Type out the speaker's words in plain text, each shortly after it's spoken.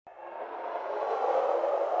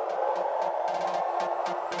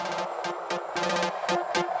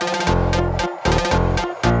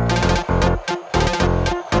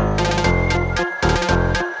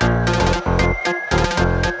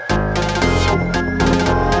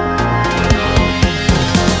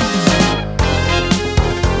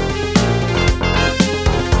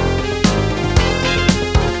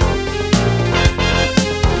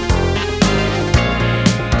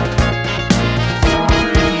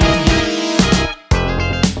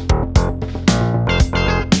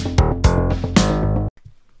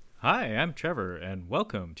Hi, I'm Trevor, and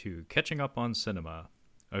welcome to Catching Up on Cinema.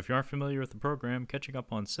 If you aren't familiar with the program, Catching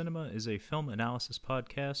Up on Cinema is a film analysis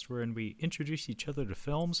podcast wherein we introduce each other to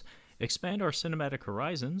films, expand our cinematic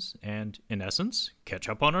horizons, and, in essence, catch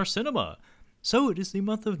up on our cinema. So it is the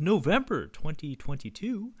month of November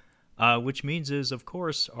 2022, which means is, of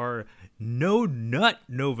course, our No Nut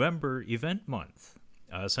November event month.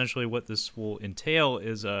 Essentially, what this will entail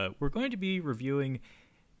is we're going to be reviewing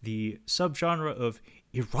the subgenre of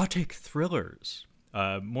erotic thrillers,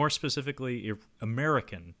 more specifically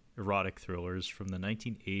American erotic thrillers from the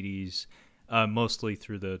 1980s, mostly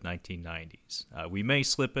through the 1990s. We may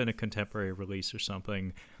slip in a contemporary release or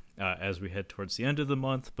something as we head towards the end of the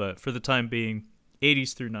month, but for the time being,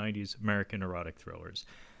 80s through 90s American erotic thrillers.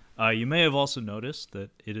 You may have also noticed that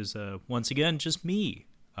it is once again just me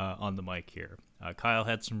on the mic here. Kyle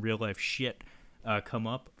had some real life shit come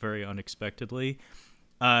up very unexpectedly.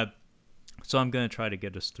 So I'm going to try to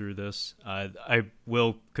get us through this. I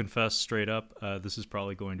will confess straight up, this is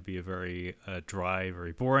probably going to be a very dry,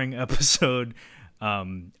 very boring episode.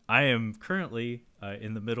 I am currently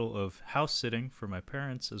in the middle of house sitting for my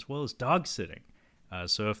parents as well as dog sitting.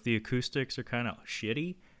 So if the acoustics are kind of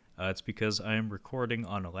shitty, it's because I am recording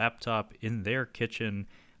on a laptop in their kitchen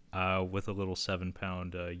with a little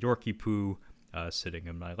 7-pound Yorkie poo sitting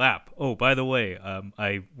in my lap. Oh, by the way,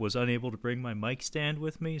 I was unable to bring my mic stand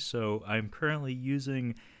with me, so I'm currently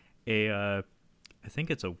using I think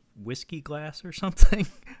it's a whiskey glass or something,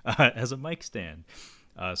 as a mic stand.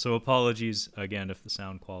 So apologies again if the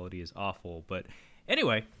sound quality is awful. But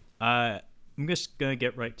anyway, I'm just going to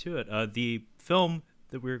get right to it. The film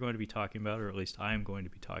that we're going to be talking about, or at least I am going to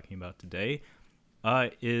be talking about today,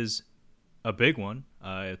 is a big one.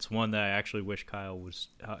 It's one that I actually wish Kyle was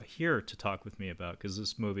here to talk with me about, because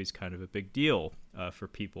this movie's kind of a big deal for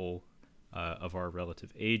people of our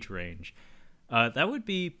relative age range. That would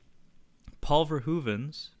be Paul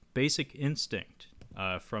Verhoeven's Basic Instinct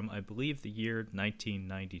from, I believe, the year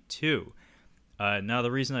 1992. Now,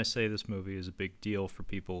 the reason I say this movie is a big deal for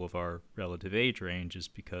people of our relative age range is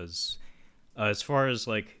because as far as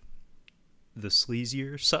like the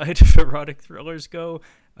sleazier side of erotic thrillers go,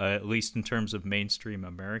 at least in terms of mainstream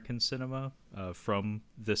American cinema from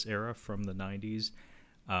this era, from the 90s,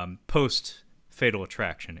 post Fatal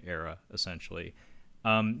Attraction era, essentially.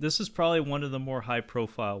 This is probably one of the more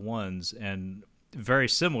high-profile ones, and very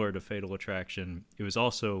similar to Fatal Attraction, it was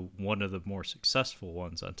also one of the more successful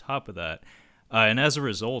ones on top of that. And as a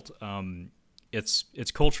result,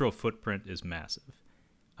 its cultural footprint is massive.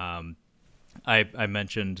 I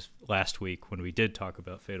mentioned last week when we did talk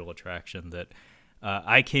about Fatal Attraction that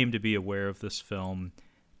I came to be aware of this film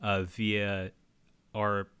via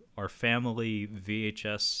our family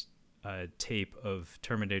VHS tape of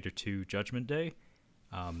Terminator 2 Judgment Day,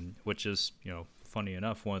 which is, funny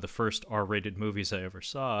enough, one of the first R-rated movies I ever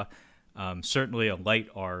saw. Certainly a light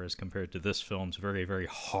R as compared to this film's very, very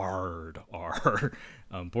hard R.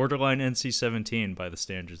 Borderline NC-17 by the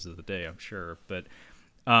standards of the day, I'm sure. But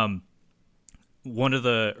one of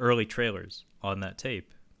the early trailers on that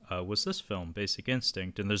tape was this film, Basic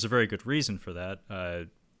Instinct, and there's a very good reason for that,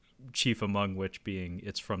 chief among which being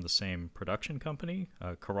it's from the same production company,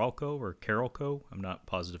 Carolco or Carolco. I'm not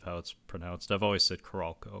positive how it's pronounced. I've always said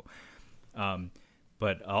Carolco.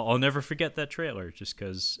 But I'll never forget that trailer just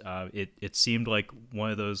because it seemed like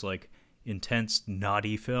one of those like intense,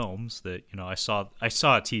 naughty films that, I saw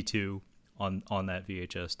T2 on that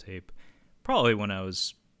VHS tape probably when I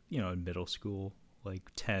was, in middle school,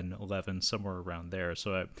 like 10, 11, somewhere around there.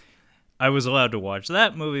 So I was allowed to watch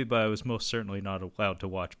that movie, but I was most certainly not allowed to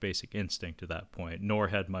watch Basic Instinct at that point, nor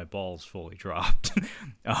had my balls fully dropped.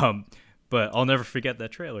 But I'll never forget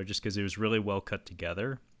that trailer just because it was really well cut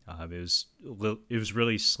together. It was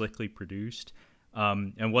really slickly produced.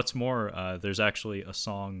 And what's more, there's actually a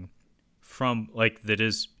song from that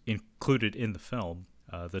is included in the film.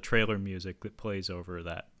 The trailer music that plays over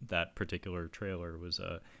that particular trailer was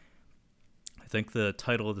I think the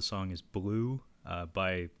title of the song is Blue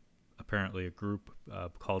by apparently a group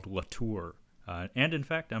called Latour. And in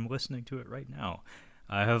fact, I'm listening to it right now.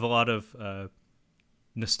 I have a lot of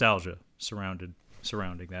nostalgia surrounding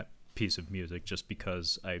that piece of music just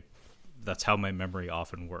because that's how my memory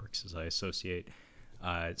often works, is I associate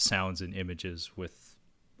sounds and images with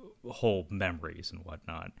whole memories and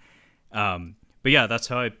whatnot. But yeah, that's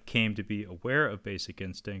how I came to be aware of Basic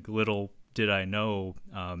Instinct. Little did I know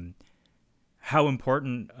how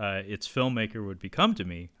important its filmmaker would become to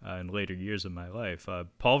me in later years of my life.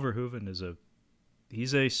 Paul Verhoeven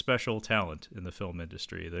he's a special talent in the film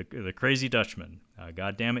industry. The crazy Dutchman.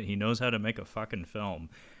 God damn it, he knows how to make a fucking film.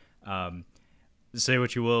 Say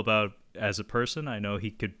what you will about as a person, I know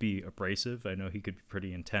he could be abrasive. I know he could be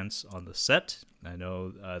pretty intense on the set. I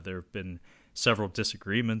know there have been several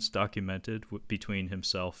disagreements documented between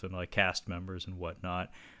himself and like cast members and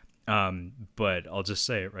whatnot. But I'll just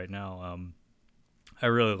say it right now. I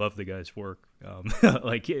really love the guy's work.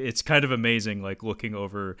 Like it's kind of amazing, like looking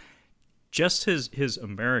over just his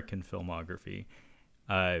American filmography.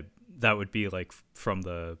 That would be like from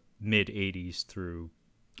the mid '80s through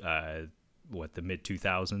the mid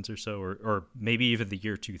 2000s or so, or maybe even the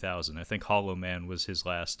year 2000. I think Hollow Man was his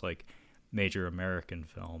last like major American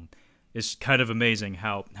film. It's kind of amazing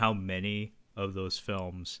how many of those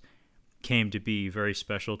films came to be very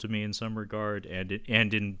special to me in some regard,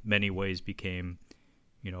 and in many ways became,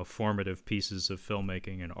 formative pieces of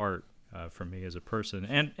filmmaking and art for me as a person,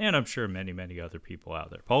 and I'm sure many other people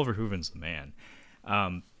out there. Paul Verhoeven's the man.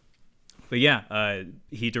 But yeah,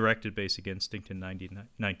 he directed Basic Instinct in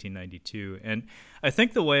 1992, and I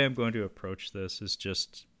think the way I'm going to approach this is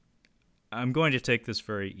just, I'm going to take this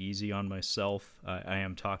very easy on myself. I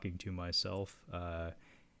am talking to myself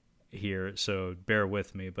here, so bear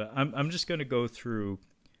with me. But I'm just going to go through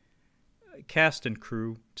cast and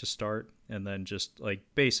crew to start, and then just like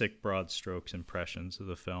basic broad strokes impressions of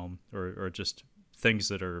the film, or just things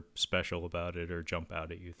that are special about it or jump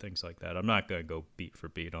out at you, things like that. I'm not going to go beat for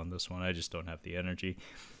beat on this one. I just don't have the energy.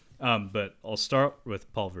 But I'll start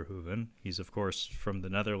with Paul Verhoeven. He's, of course, from the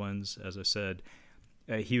Netherlands, as I said.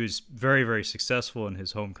 He was very, very successful in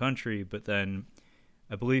his home country, but then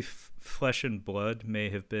I believe Flesh and Blood may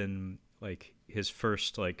have been like his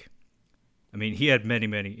first, like, I mean, he had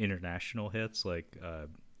many international hits, like,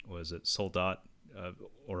 was it Soldat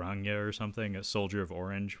Oranje or something? A Soldier of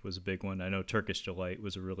Orange was a big one. I know Turkish Delight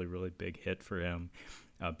was a really big hit for him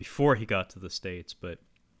before he got to the States, but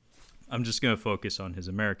I'm just going to focus on his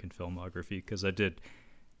American filmography because I did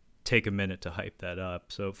take a minute to hype that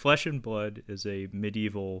up. So Flesh and Blood is a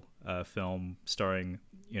medieval film starring,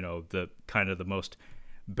 the kind of the most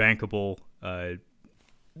bankable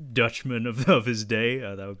Dutchman of his day.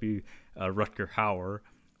 That would be Rutger Hauer.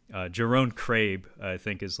 Jeroen Kraeb, I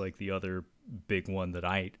think, is like the other big one that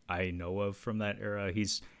I know of from that era.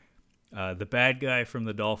 He's the bad guy from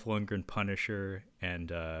the Dolph Lundgren Punisher, and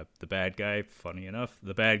the bad guy, funny enough,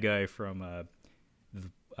 the bad guy from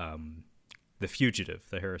The Fugitive,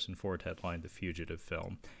 the Harrison Ford headline, The Fugitive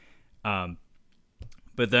film.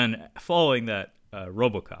 But then following that,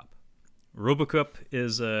 RoboCop. RoboCop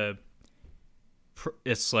is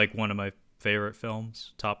it's like one of my favorite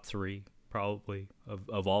films, top 3 probably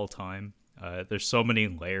of all time. There's so many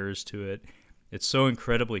layers to it. It's so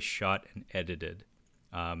incredibly shot and edited.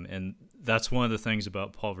 And that's one of the things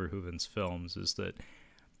about Paul Verhoeven's films, is that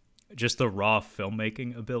just the raw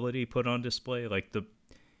filmmaking ability put on display. Like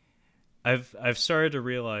I've started to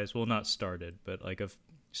realize, well, not started, but like I've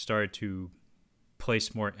started to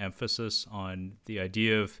place more emphasis on the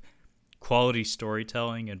idea of quality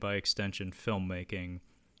storytelling, and by extension filmmaking,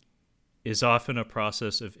 is often a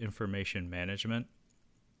process of information management.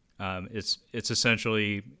 It's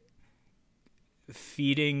essentially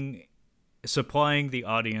supplying the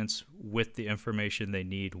audience with the information they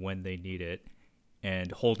need when they need it,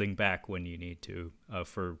 and holding back when you need to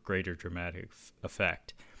for greater dramatic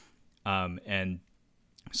effect. And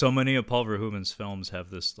so many of Paul Verhoeven's films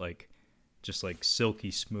have this just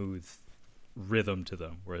silky smooth rhythm to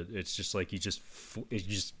them, where it's just like you just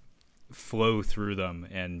flow through them,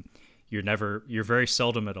 and you're very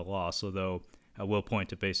seldom at a loss. Although I will point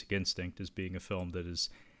to Basic Instinct as being a film that is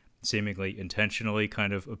seemingly intentionally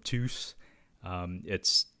kind of obtuse.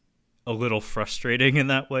 It's a little frustrating in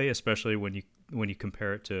that way, especially when you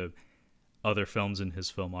compare it to other films in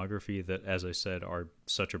his filmography that, as I said, are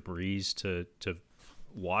such a breeze to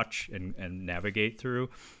watch and navigate through.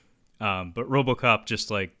 But RoboCop,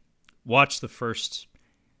 just like watch the first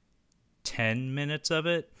 10 minutes of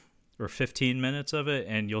it or 15 minutes of it,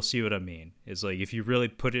 and you'll see what I mean. It's like, if you really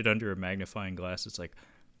put it under a magnifying glass, it's like,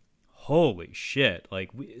 holy shit, like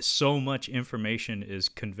so much information is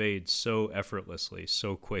conveyed so effortlessly,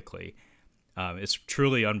 so quickly. It's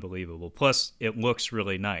truly unbelievable. Plus, it looks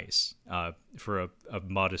really nice for a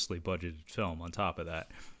modestly budgeted film on top of that.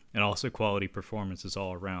 And also quality performances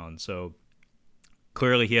all around. So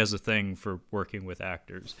clearly he has a thing for working with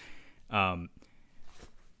actors. The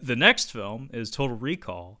next film is Total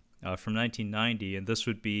Recall from 1990, and this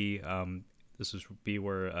would be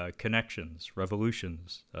where connections,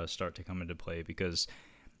 revolutions start to come into play, because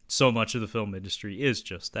so much of the film industry is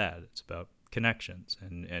just that. It's about connections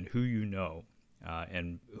and who you know,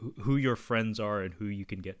 and who your friends are, and who you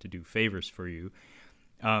can get to do favors for you.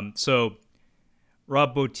 So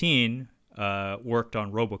Rob Bottin worked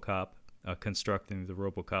on RoboCop constructing the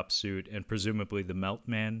RoboCop suit and presumably the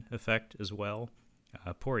Meltman effect as well.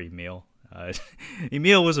 Poor Emil.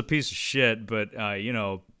 Emil was a piece of shit, but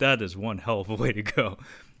that is one hell of a way to go.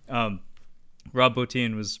 Rob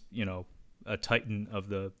Bottin was a titan of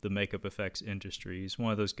the makeup effects industry. He's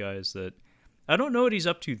one of those guys that I don't know what he's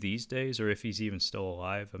up to these days, or if he's even still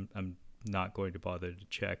alive. I'm not going to bother to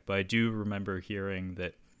check, but I do remember hearing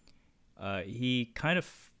that he kind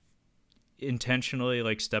of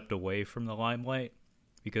intentionally stepped away from the limelight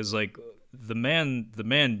because the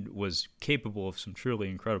man was capable of some truly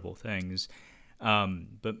incredible things,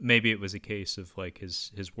 but maybe it was a case of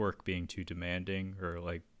his work being too demanding or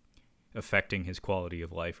affecting his quality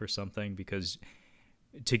of life or something, because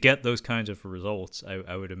to get those kinds of results,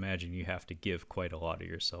 I would imagine you have to give quite a lot of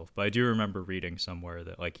yourself. But I do remember reading somewhere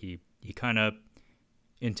that he kind of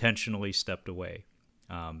intentionally stepped away,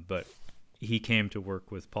 but he came to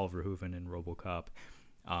work with Paul Verhoeven in RoboCop,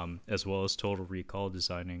 as well as Total Recall,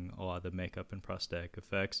 designing a lot of the makeup and prosthetic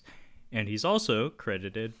effects. And he's also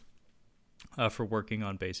credited for working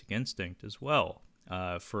on Basic Instinct as well,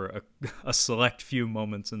 for a select few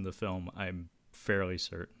moments in the film, I'm fairly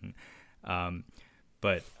certain.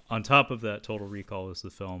 But on top of that, Total Recall is the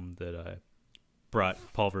film that brought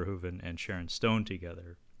Paul Verhoeven and Sharon Stone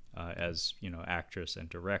together as actress and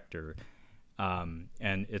director. And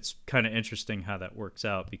it's kind of interesting how that works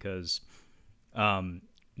out because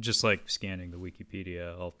just like scanning the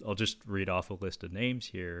Wikipedia, I'll just read off a list of names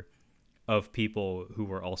here of people who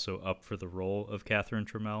were also up for the role of Catherine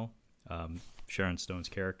Trammell, Sharon Stone's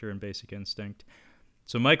character in Basic Instinct.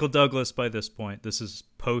 So Michael Douglas, by this point, this is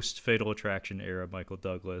post-Fatal Attraction era Michael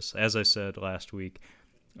Douglas. As I said last week,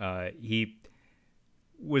 he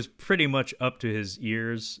was pretty much up to his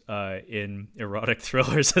ears in erotic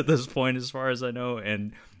thrillers at this point, as far as I know,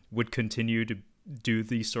 and would continue to do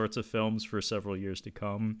these sorts of films for several years to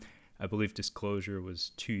come. I believe Disclosure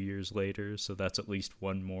was 2 years later, so that's at least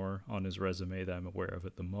one more on his resume that I'm aware of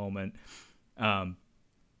at the moment.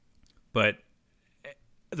 But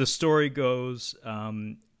the story goes,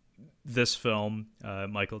 this film,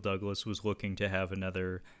 Michael Douglas was looking to have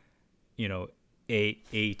another,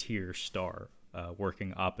 A-tier star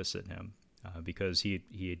working opposite him because he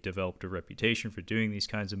had developed a reputation for doing these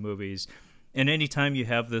kinds of movies. And anytime you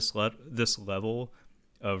have this level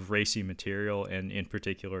of racy material, and in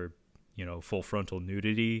particular, full frontal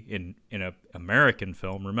nudity in an American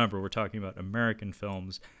film, remember, we're talking about American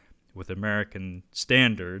films with American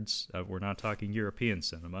standards. We're not talking European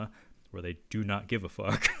cinema, where they do not give a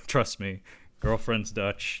fuck. Trust me, Girlfriend's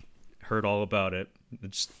Dutch, heard all about it.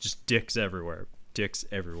 It's just dicks everywhere. Dicks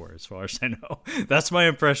everywhere, as far as I know. That's my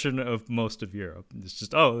impression of most of Europe. It's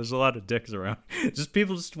just, there's a lot of dicks around. Just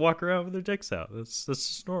people just walk around with their dicks out. That's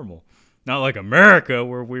just normal. Not like America,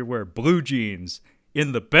 where we wear blue jeans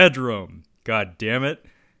in the bedroom. God damn it.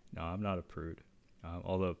 No, I'm not a prude.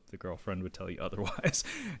 Although the girlfriend would tell you otherwise.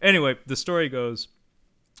 Anyway, the story goes,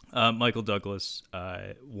 Michael Douglas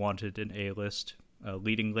wanted an A-list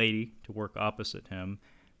leading lady to work opposite him.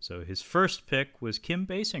 So his first pick was Kim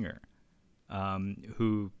Basinger,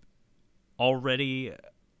 who already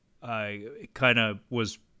kind of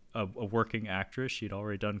was a working actress. She'd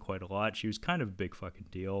already done quite a lot. She was kind of a big fucking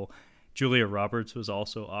deal. Julia Roberts was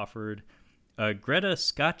also offered. Greta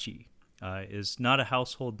Scacchi is not a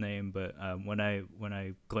household name, but when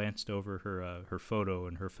I glanced over her photo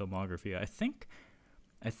and her filmography, I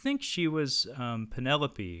think she was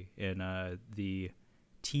Penelope in the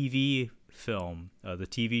TV film, the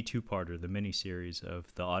TV two-parter, the miniseries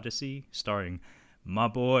of The Odyssey, starring my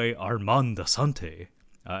boy Armand Assante.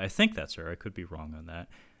 I think that's her. I could be wrong on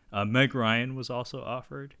that. Meg Ryan was also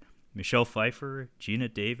offered. Michelle Pfeiffer, Gina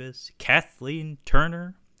Davis, Kathleen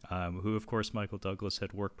Turner, who, of course, Michael Douglas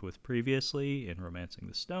had worked with previously in Romancing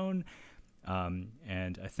the Stone.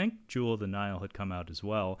 And I think Jewel of the Nile had come out as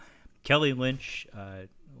well. Kelly Lynch,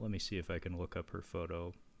 let me see if I can look up her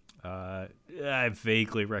photo. I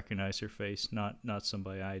vaguely recognize her face, not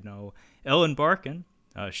somebody I know. Ellen Barkin,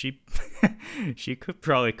 she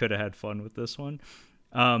could have had fun with this one.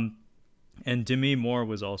 And Demi Moore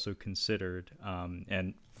was also considered,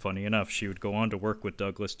 and funny enough, she would go on to work with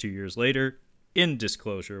Douglas 2 years later in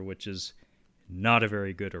Disclosure, which is not a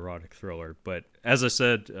very good erotic thriller. But as I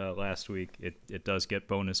said last week, it does get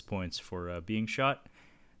bonus points for being shot,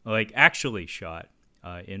 actually shot,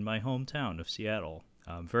 in my hometown of Seattle.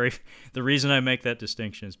 The reason I make that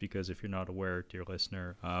distinction is because if you're not aware, dear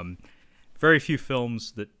listener, very few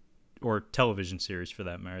films or television series for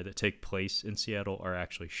that matter, that take place in Seattle are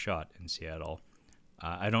actually shot in Seattle.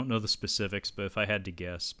 I don't know the specifics, but if I had to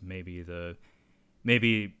guess,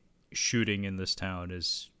 maybe shooting in this town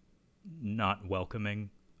is not welcoming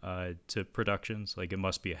to productions. Like, it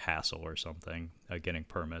must be a hassle or something, getting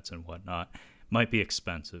permits and whatnot. Might be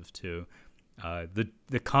expensive too.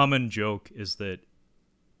 The common joke is that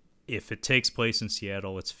if it takes place in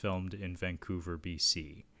Seattle, it's filmed in Vancouver,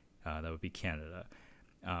 BC. That would be Canada.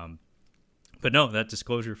 But no, that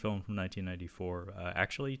Disclosure film from 1994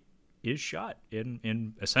 actually is shot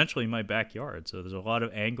in essentially my backyard. So there's a lot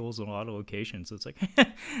of angles and a lot of locations. It's like,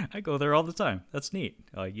 I go there all the time. That's neat.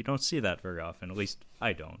 You don't see that very often. At least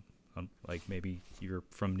I don't. Like, maybe you're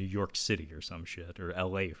from New York City or some shit, or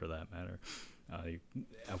LA for that matter.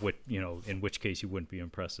 In which case you wouldn't be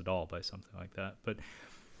impressed at all by something like that. But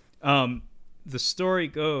the story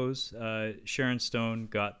goes, Sharon Stone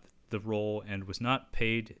got the role and was not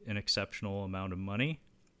paid an exceptional amount of money,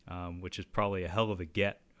 which is probably a hell of a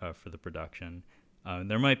get for the production.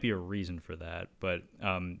 There might be a reason for that, but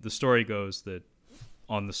the story goes that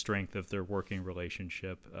on the strength of their working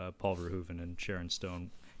relationship, Paul Verhoeven and Sharon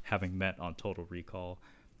Stone having met on Total Recall,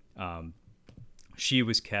 she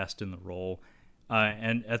was cast in the role.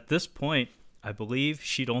 And at this point, I believe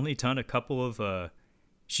she'd only done a couple of,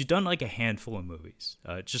 she'd done like a handful of movies.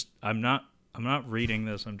 I'm not reading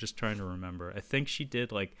this. I'm just trying to remember. I think she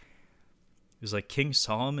did like, it was like King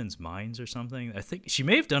Solomon's Mines or something. I think she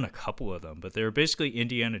may have done a couple of them, but they were basically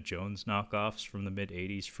Indiana Jones knockoffs from the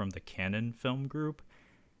mid-'80s from the Cannon film group.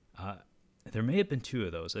 There may have been two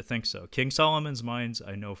of those. I think so. King Solomon's Mines,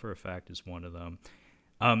 I know for a fact, is one of them.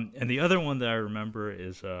 And the other one that I remember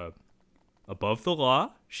is Above the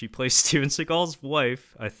Law. She plays Steven Seagal's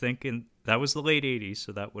wife, I think, that was the late 80s,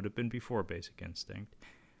 so that would have been before Basic Instinct.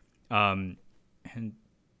 And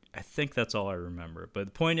I think that's all I remember. But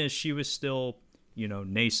the point is, she was still,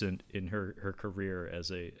 nascent in her career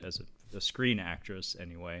as a screen actress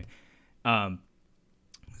anyway.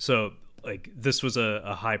 So like, this was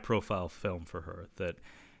a high profile film for her. That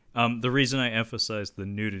the reason I emphasize the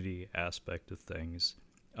nudity aspect of things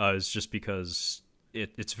is just because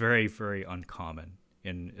it's very, very uncommon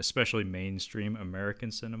in especially mainstream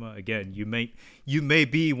American cinema. Again, you may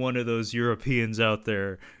be one of those Europeans out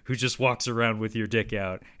there who just walks around with your dick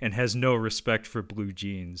out and has no respect for blue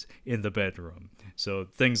jeans in the bedroom. So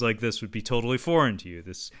things like this would be totally foreign to you.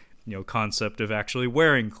 This, concept of actually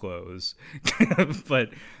wearing clothes. But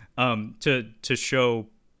to show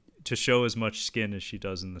as much skin as she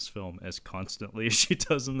does in this film, as constantly as she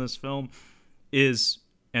does in this film, is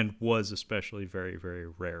and was especially very, very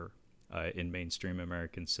rare in mainstream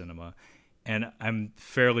American cinema. And I'm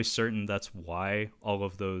fairly certain that's why all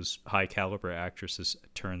of those high caliber actresses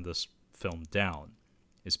turned this film down,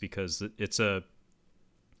 is because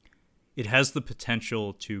it has the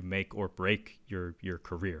potential to make or break your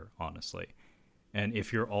career, honestly. And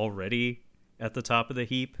if you're already at the top of the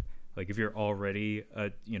heap, like if you're already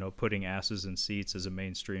putting asses in seats as a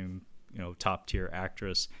mainstream top tier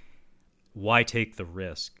actress, why take the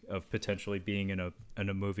risk of potentially being in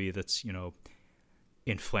a movie that's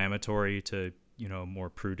inflammatory to more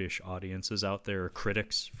prudish audiences out there, or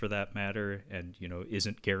critics for that matter, and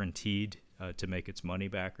isn't guaranteed to make its money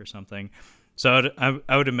back or something. So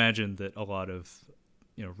I would imagine that a lot of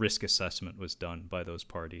risk assessment was done by those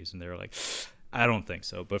parties, and they're like, I don't think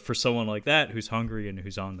so. But for someone like that who's hungry and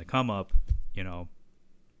who's on the come up,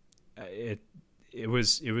 it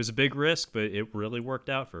was a big risk, but it really worked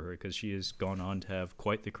out for her because she has gone on to have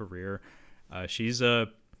quite the career. She's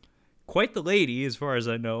quite the lady, as far as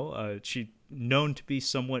I know. She's known to be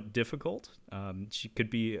somewhat difficult. She could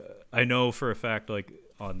be, I know for a fact, like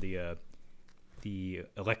on the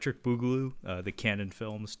Electric Boogaloo, the Cannon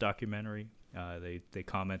Films documentary, they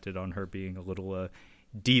commented on her being a little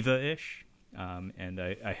diva-ish, and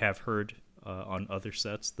I have heard on other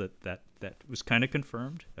sets that was kind of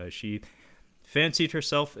confirmed. She fancied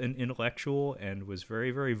herself an intellectual and was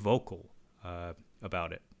very, very vocal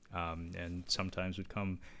about it, and sometimes would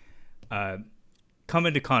come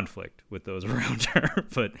into conflict with those around her.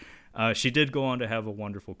 But she did go on to have a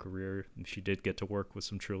wonderful career, and she did get to work with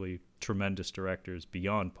some truly tremendous directors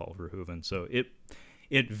beyond Paul Verhoeven. So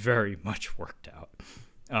it very much worked out.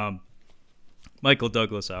 Michael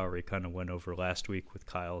Douglas I already kind of went over last week with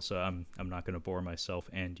Kyle, so I'm not going to bore myself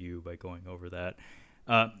and you by going over that.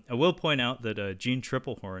 I will point out that Jeanne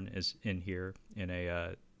Tripplehorn is in here in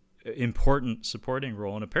a important supporting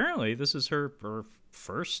role, and apparently this is her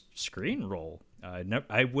first screen role.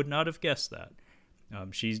 I would not have guessed that.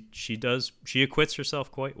 She acquits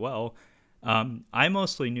herself quite well. I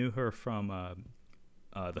mostly knew her from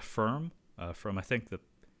The Firm, from I think it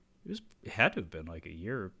had to have been like a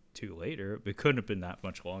year or two later. It couldn't have been that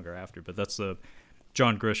much longer after, but that's the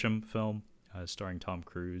John Grisham film starring Tom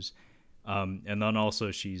Cruise. And then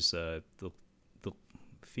also she's the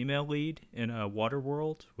female lead in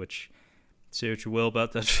Waterworld, which, say what you will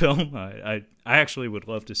about that film. I actually would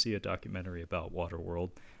love to see a documentary about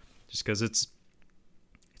Waterworld, just because it's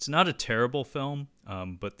not a terrible film,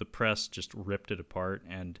 but the press just ripped it apart,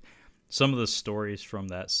 and some of the stories from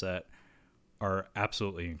that set are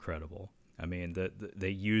absolutely incredible. I mean, they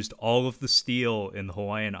used all of the steel in the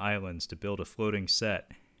Hawaiian Islands to build a floating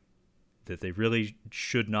set that they really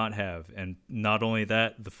should not have. And not only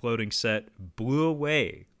that, the floating set blew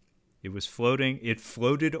away. It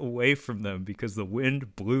floated away from them because the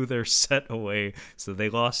wind blew their set away, so they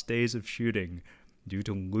lost days of shooting due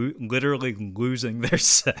to literally losing their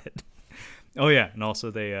set. Oh yeah, and also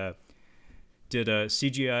they did a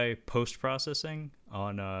CGI post-processing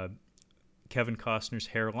on Kevin Costner's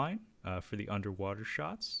hairline for the underwater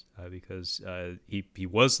shots, because he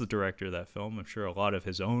was the director of that film. I'm sure a lot of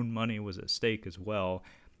his own money was at stake as well.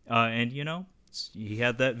 And, he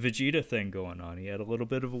had that Vegeta thing going on. He had a little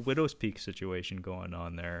bit of a Widow's Peak situation going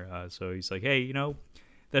on there. So he's like, hey,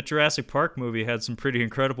 that Jurassic Park movie had some pretty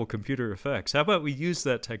incredible computer effects. How about we use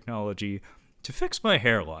that technology to fix my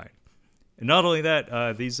hairline? And not only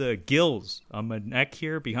that, these gills on my neck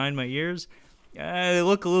here behind my ears, they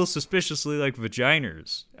look a little suspiciously like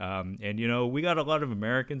vaginas. And we got a lot of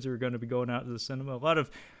Americans who are going to be going out to the cinema. A lot of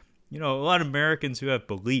Americans who have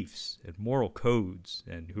beliefs and moral codes,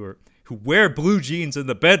 and who wear blue jeans in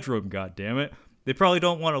the bedroom. God damn it, they probably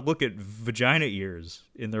don't want to look at vagina ears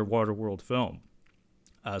in their Waterworld film.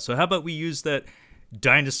 So how about we use that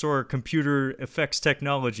dinosaur computer effects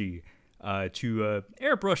technology to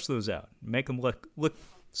airbrush those out, make them look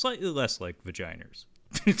slightly less like vaginas.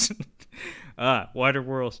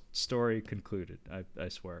 Waterworld story concluded. I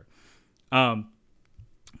swear. And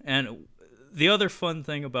the other fun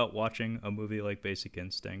thing about watching a movie like Basic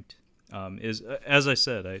Instinct is, as I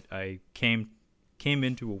said, I came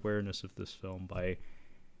into awareness of this film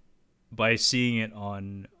by seeing it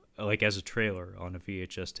on, like, as a trailer on a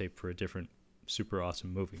VHS tape for a different super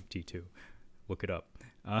awesome movie, T2. Look it up.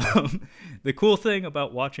 The cool thing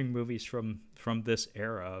about watching movies from this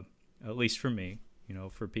era, at least for me,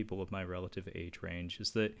 for people of my relative age range,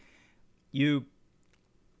 is that you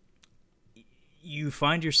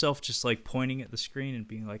find yourself just like pointing at the screen and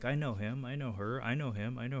being like, I know him, I know her, I know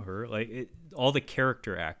him, I know her. Like all the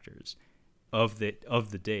character actors of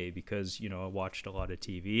the day, because I watched a lot of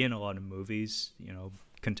TV and a lot of movies,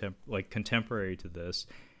 contemporary to this.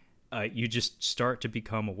 You just start to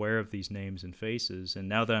become aware of these names and faces. And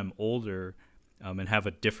now that I'm older, and have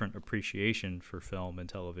a different appreciation for film and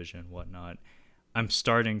television and whatnot, I'm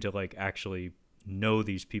starting to actually know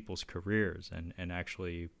these people's careers and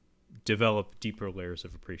actually develop deeper layers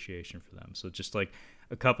of appreciation for them. So just like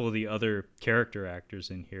a couple of the other character actors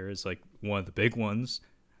in here is one of the big ones.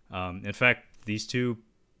 In fact, these two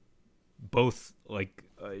both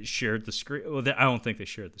shared the screen. Well, I don't think they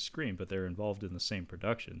shared the screen, but they're involved in the same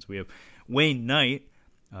productions. We have Wayne Knight,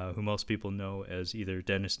 who most people know as either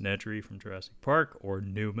Dennis Nedry from Jurassic Park or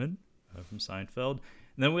Newman from Seinfeld.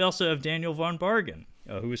 And then we also have Daniel Von Bargen,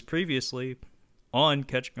 who was previously on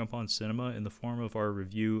Catching Up on Cinema in the form of our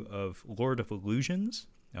review of Lord of Illusions,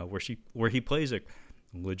 where he plays a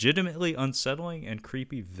legitimately unsettling and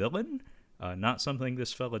creepy villain. Not something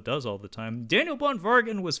this fella does all the time. Daniel Von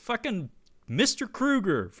Bargen was fucking Mr.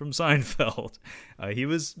 Kruger from Seinfeld. He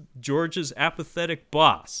was George's apathetic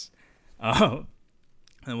boss. And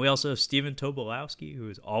we also have Stephen Tobolowsky, who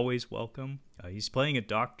is always welcome. He's playing a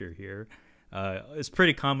doctor here. It's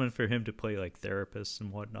pretty common for him to play therapists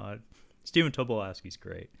and whatnot. Stephen Tobolowsky's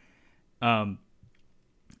great. And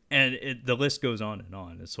the list goes on and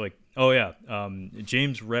on. It's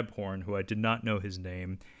James Rebhorn, who I did not know his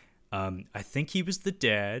name. I think he was the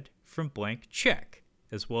dad from Blank Check,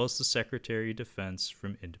 as well as the Secretary of Defense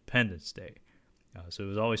from Independence Day. So it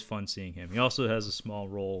was always fun seeing him. He also has a small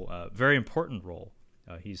role, very important role.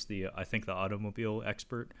 He's the automobile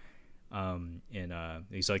expert.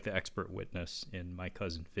 He's the expert witness in My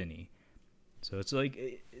Cousin Vinny. So it's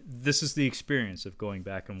this is the experience of going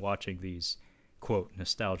back and watching these, quote,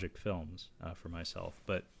 nostalgic films for myself.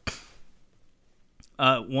 But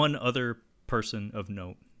one other person of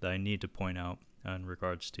note that I need to point out in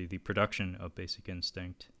regards to the production of Basic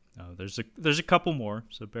Instinct, there's a couple more,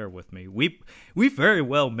 so bear with me. We very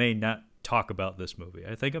well may not talk about this movie.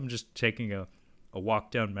 I think I'm just taking a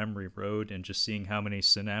walk down memory road and just seeing how many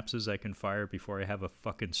synapses I can fire before I have a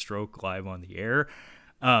fucking stroke live on the air.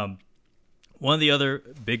 One of the other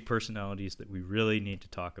big personalities that we really need to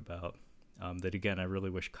talk about, that again, I really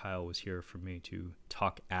wish Kyle was here for me to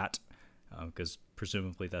talk at, because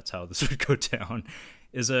presumably that's how this would go down,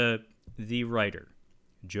 is the writer,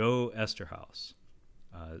 Joe Eszterhas.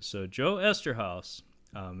 So Joe Eszterhas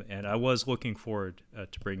And I was looking forward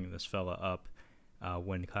to bringing this fella up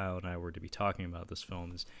when Kyle and I were to be talking about this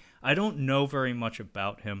film. I don't know very much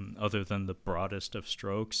about him other than the broadest of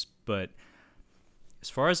strokes, but as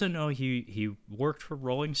far as I know, he worked for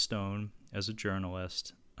Rolling Stone as a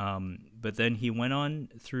journalist, but then he went on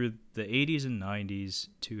through the 80s and 90s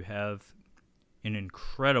to have an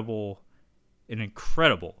incredible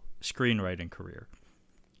screenwriting career.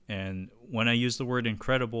 And when I use the word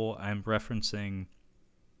incredible, I'm referencing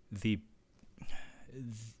the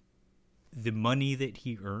money that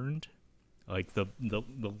he earned, like the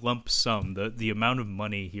lump sum, the amount of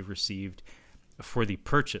money he received for the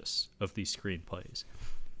purchase of these screenplays.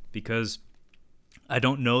 Because I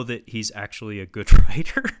don't know that he's actually a good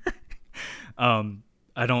writer.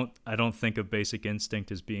 I don't think of Basic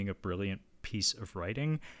Instinct as being a brilliant piece of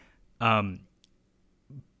writing.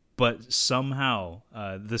 But somehow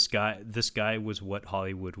this guy was what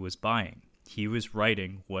Hollywood was buying. He was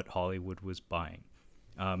writing what Hollywood was buying.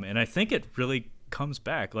 And I think it really comes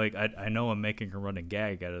back. Like, I know I'm making a running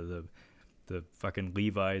gag out of the fucking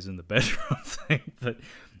Levi's in the bedroom thing, but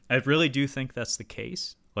I really do think that's the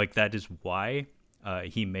case. Like, that is why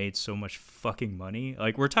he made so much fucking money.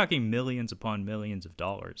 Like, we're talking millions upon millions of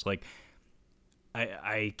dollars. Like,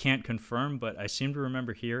 I can't confirm, but I seem to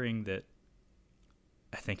remember hearing that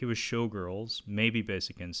I think it was Showgirls, maybe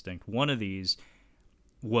Basic Instinct. One of these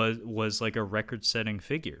was like a record-setting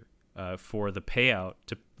figure for the payout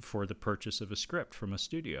for the purchase of a script from a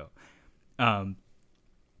studio. And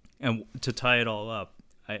to tie it all up,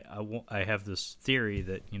 I have this theory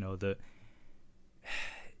that, you know,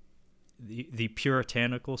 the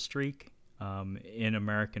puritanical streak in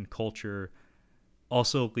American culture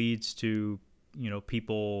also leads to, you know,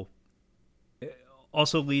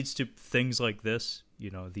 also leads to things like this, you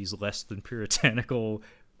know, these less than puritanical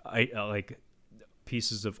like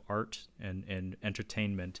pieces of art and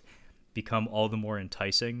entertainment become all the more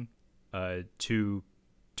enticing to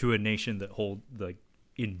a nation that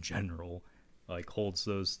in general holds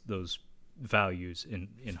those values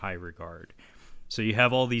in high regard. So you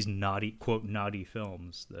have all these naughty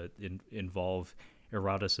films that involve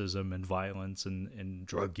eroticism and violence and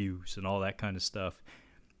drug use and all that kind of stuff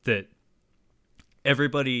that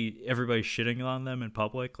everybody's shitting on them in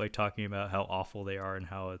public, like talking about how awful they are and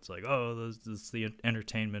how it's like, oh, this is the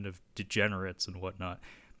entertainment of degenerates and whatnot.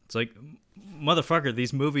 It's like, motherfucker,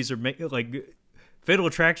 these movies are like Fatal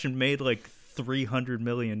Attraction made like $300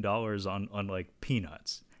 million on like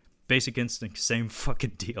peanuts. Basic Instinct, same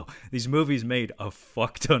fucking deal. These movies made a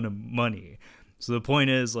fuck ton of money. So the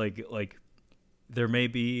point is, like there may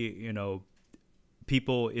be, you know,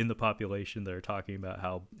 people in the population that are talking about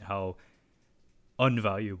how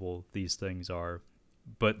unvaluable these things are,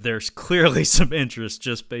 but there's clearly some interest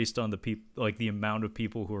just based on the amount of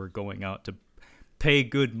people who are going out to pay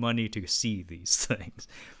good money to see these things.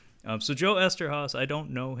 So Joe Eszterhas, I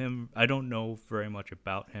don't know him. I don't know very much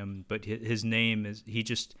about him, but his name is,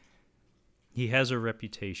 he has a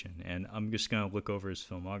reputation, and I'm just going to look over his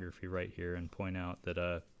filmography right here and point out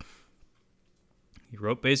that he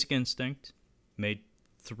wrote Basic Instinct, made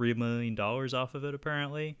 $3 million off of it,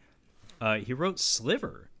 apparently. He wrote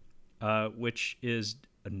Sliver, which is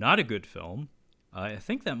not a good film. I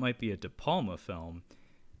think that might be a De Palma film.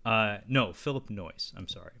 No, Philip Noyce. I'm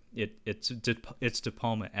sorry. It's De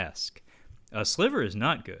Palma-esque. Sliver is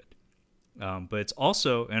not good, but it's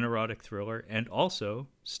also an erotic thriller and also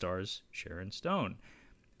stars Sharon Stone,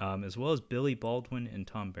 as well as Billy Baldwin and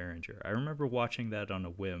Tom Berenger. I remember watching that on a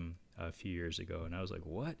whim a few years ago, and I was like,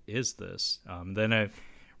 what is this? Then I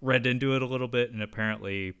read into it a little bit, and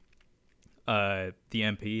apparently the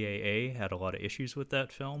MPAA had a lot of issues with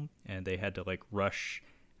that film, and they had to rush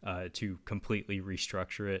to completely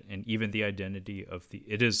restructure it, and even the identity of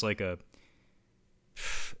it is like a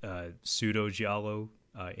pseudo giallo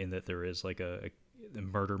in that there is like a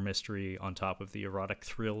murder mystery on top of the erotic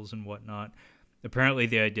thrills and whatnot. Apparently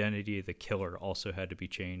the identity of the killer also had to be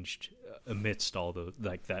changed amidst all the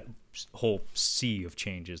that whole sea of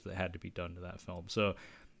changes that had to be done to that film. So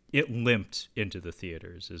it limped into the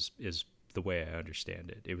theaters is the way I understand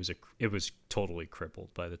it. It was totally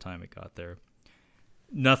crippled by the time it got there.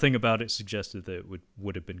 Nothing about it suggested that it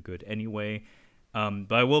would have been good anyway.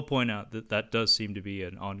 But I will point out that does seem to be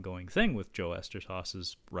an ongoing thing with Joe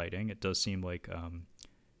Eszterhas's writing. It does seem like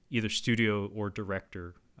either studio or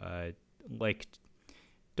director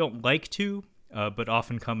don't like to, but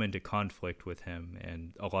often come into conflict with him,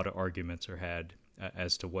 and a lot of arguments are had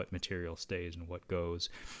as to what material stays and what goes.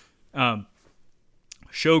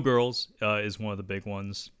 Showgirls is one of the big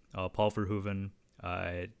ones. Paul Verhoeven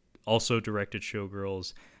also directed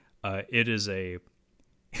Showgirls. It is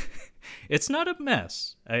It's not a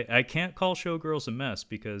mess. I can't call Showgirls a mess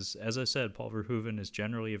because, as I said, Paul Verhoeven is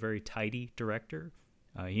generally a very tidy director.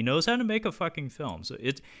 He knows how to make a fucking film. So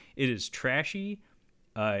it is trashy.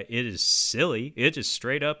 It is silly. It is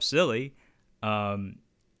straight up silly.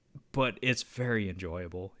 But it's very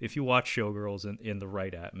enjoyable. If you watch Showgirls in the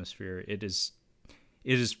right atmosphere, it is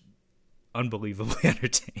unbelievably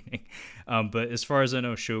entertaining. But as far as I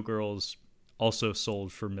know, Showgirls also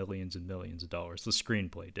sold for millions and millions of dollars. The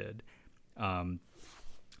screenplay did.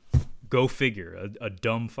 Go figure. A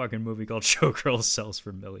dumb fucking movie called Showgirls sells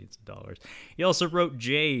for millions of dollars. He also wrote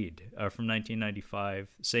Jade from 1995,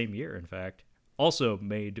 same year, in fact. Also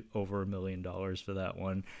made over $1 million for that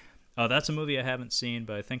one. That's a movie I haven't seen,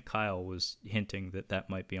 but I think Kyle was hinting that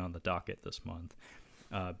might be on the docket this month.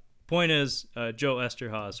 Point is, Joe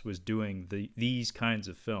Eszterhas was doing these kinds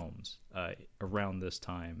of films around this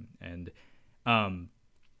time, and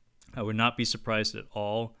I would not be surprised at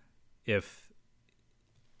all if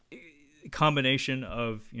a combination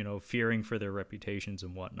of, fearing for their reputations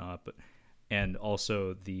and whatnot, and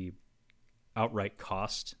also the outright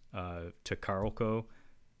cost to Carolco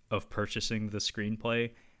of purchasing the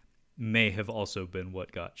screenplay may have also been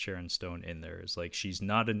what got Sharon Stone in there. Is like, she's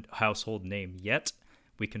not a household name yet.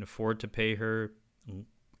 We can afford to pay her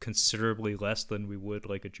considerably less than we would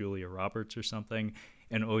like a Julia Roberts or something.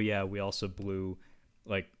 And oh yeah, we also blew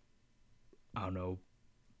like, I don't know,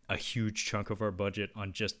 a huge chunk of our budget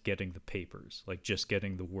on just getting the papers, like just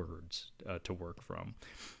getting the words to work from.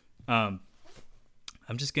 I'm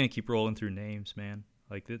just going to keep rolling through names, man.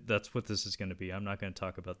 Like, that's what this is going to be. I'm not going to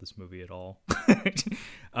talk about this movie at all.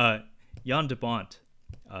 Jan de Bont,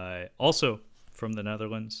 also from the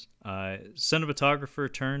Netherlands,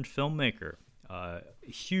 cinematographer turned filmmaker.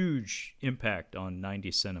 Huge impact on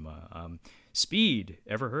 90s cinema. Speed,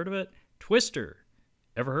 ever heard of it? Twister,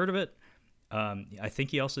 ever heard of it? I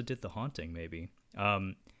think he also did The Haunting, maybe.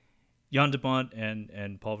 Jan de Bont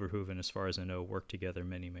and Paul Verhoeven, as far as I know, worked together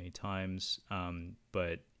many, many times.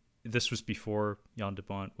 But this was before Jan de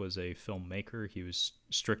Bont was a filmmaker. He was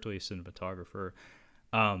strictly a cinematographer.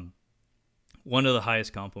 One of the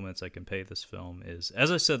highest compliments I can pay this film is,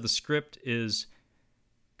 as I said, the script is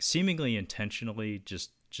seemingly intentionally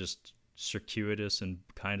just circuitous and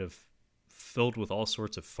kind of filled with all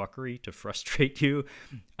sorts of fuckery to frustrate you.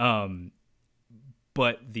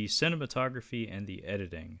 But the cinematography and the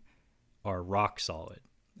editing are rock solid.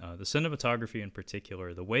 The cinematography in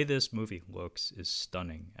particular, the way this movie looks is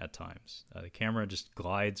stunning at times. The camera just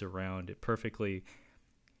glides around it perfectly.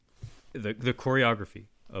 The choreography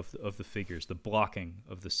of the figures, the blocking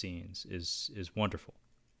of the scenes is wonderful.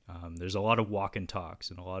 There's a lot of walk and talks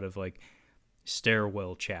and a lot of like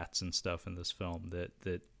stairwell chats and stuff in this film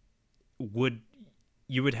that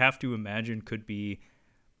you would have to imagine could be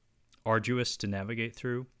arduous to navigate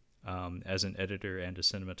through as an editor and a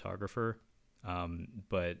cinematographer.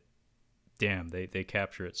 But damn, they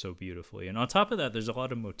capture it so beautifully. And on top of that, there's a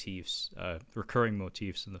lot of motifs, recurring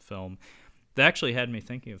motifs in the film that actually had me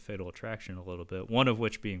thinking of Fatal Attraction a little bit, one of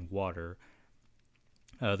which being water.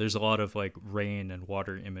 There's a lot of like rain and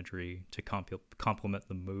water imagery to complement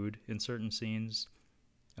the mood in certain scenes.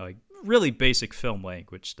 Like really basic film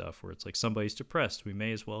language stuff where it's like, somebody's depressed, we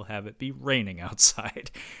may as well have it be raining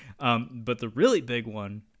outside. But the really big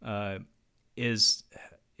one is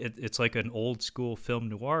it's like an old school film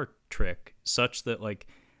noir trick, such that like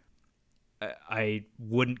I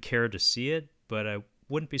wouldn't care to see it, but I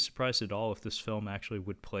wouldn't be surprised at all if this film actually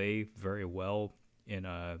would play very well in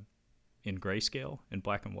grayscale, in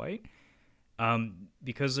black and white.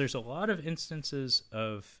 Because there's a lot of instances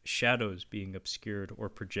of shadows being obscured or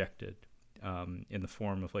projected in the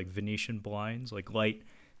form of like Venetian blinds, like light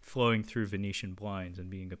flowing through Venetian blinds and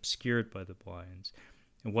being obscured by the blinds.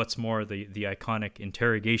 And what's more, the iconic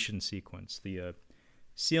interrogation sequence, the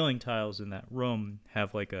ceiling tiles in that room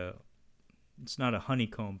have like it's not a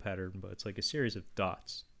honeycomb pattern, but it's like a series of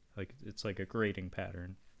dots. Like it's like a grating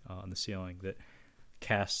pattern on the ceiling that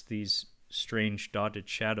casts these strange dotted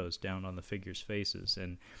shadows down on the figures' faces.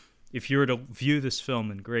 And if you were to view this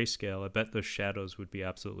film in grayscale, I bet those shadows would be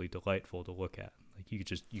absolutely delightful to look at. Like you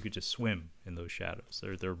could just swim in those shadows.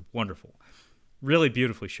 They're wonderful, really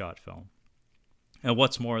beautifully shot film. And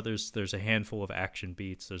what's more, there's a handful of action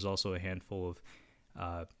beats. There's also a handful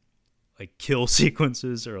of like kill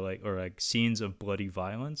sequences or like scenes of bloody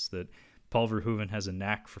violence that Paul Verhoeven has a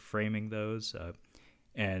knack for framing those,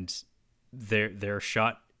 and they're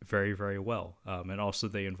shot very, very well. And also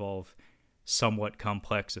they involve somewhat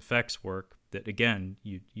complex effects work that, again,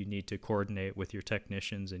 you need to coordinate with your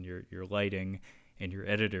technicians and your lighting and your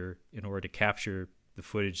editor in order to capture the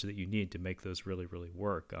footage that you need to make those really, really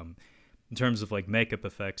work. in terms of like makeup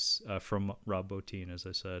effects from Rob Bottin, as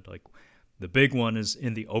I said, like the big one is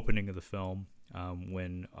in the opening of the film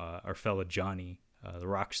when our fella Johnny, the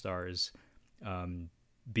rock star, is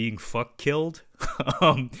being fuck killed.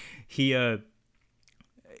 he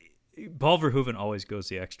Paul Verhoeven always goes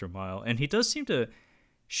the extra mile, and he does seem to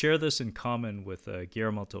share this in common with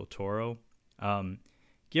Guillermo del Toro.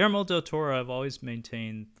 Guillermo del Toro, I've always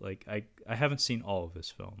maintained, like I haven't seen all of his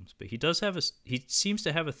films, but he seems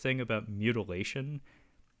to have a thing about mutilation,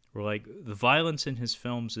 where like the violence in his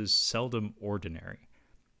films is seldom ordinary.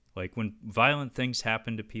 Like when violent things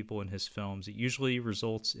happen to people in his films, it usually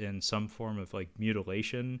results in some form of like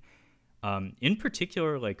mutilation, in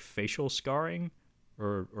particular like facial scarring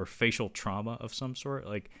or facial trauma of some sort.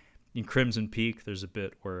 Like in Crimson Peak, there's a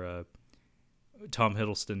bit where Tom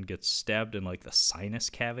Hiddleston gets stabbed in like the sinus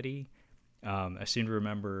cavity. I seem to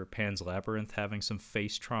remember Pan's Labyrinth having some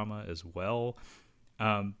face trauma as well.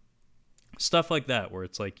 Stuff like that, where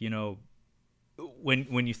it's like, you know,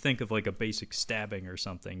 when you think of like a basic stabbing or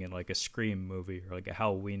something in like a Scream movie or like a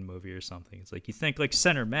Halloween movie or something, it's like you think like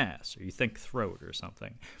center mass or you think throat or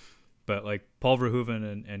something. But like Paul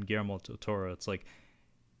Verhoeven and Guillermo del Toro, it's like,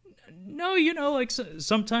 no, you know, like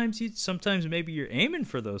sometimes maybe you're aiming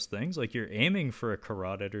for those things, like you're aiming for a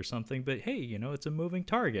carotid or something, but hey, you know, it's a moving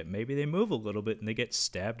target. Maybe they move a little bit and they get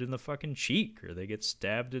stabbed in the fucking cheek, or they get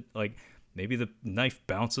stabbed at, like, maybe the knife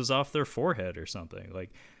bounces off their forehead or something.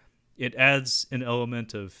 Like, it adds an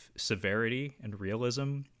element of severity and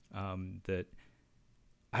realism that,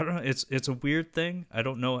 I don't know, it's a weird thing. I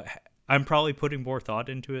don't know. I'm probably putting more thought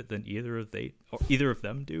into it than either of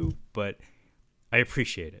them do, but I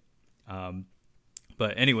appreciate it.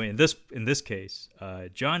 But anyway, in this case,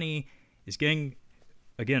 Johnny is getting,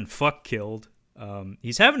 again, fuck killed.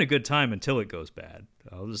 He's having a good time until it goes bad.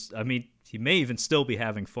 He may even still be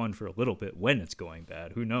having fun for a little bit when it's going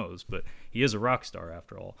bad. Who knows? But he is a rock star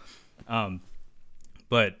after all.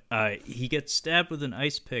 But he gets stabbed with an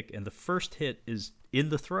ice pick, and the first hit is in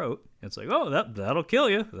the throat. It's like, oh, that'll kill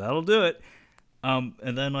you. That'll do it.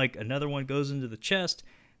 And then like another one goes into the chest.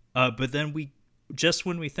 But then just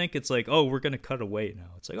when we think it's like, oh, we're gonna cut away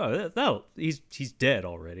now, it's like, oh, he's dead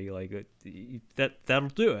already. Like that'll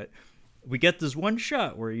do it. We get this one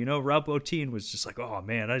shot where, you know, Rob Bottin was just like, oh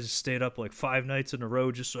man, I just stayed up like 5 nights in a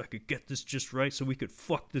row just so I could get this just right, so we could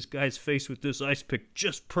fuck this guy's face with this ice pick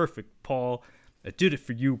just perfect, Paul. I did it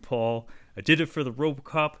for you, Paul. I did it for the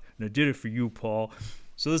RoboCop, and I did it for you, Paul.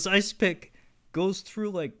 So this ice pick goes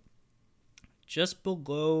through like just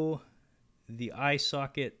below the eye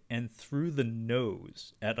socket and through the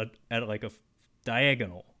nose at like a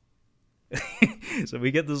diagonal. So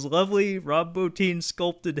we get this lovely Rob Bottin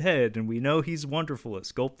sculpted head, and we know he's wonderful at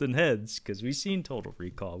sculpting heads because we've seen Total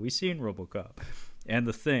Recall, we've seen RoboCop, and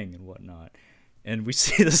The Thing and whatnot. And we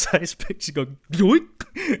see this ice pick go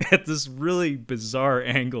doink at this really bizarre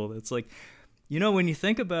angle. That's like, you know, when you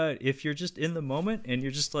think about if you're just in the moment and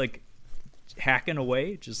you're just like hacking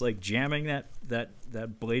away, just like jamming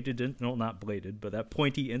that bladed, no, not bladed, but that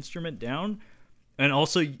pointy instrument down, and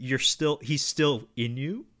also he's still in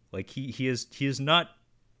you. Like he has not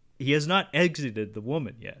exited the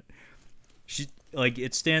woman yet. She, like,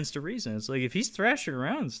 it stands to reason. It's like if he's thrashing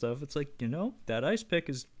around and stuff, it's like, you know, that ice pick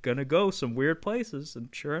is gonna go some weird places. And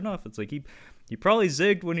sure enough, it's like he probably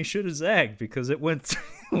zigged when he should have zagged, because it went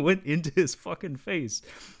into his fucking face.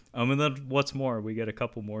 And then what's more, we get a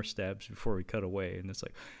couple more stabs before we cut away, and it's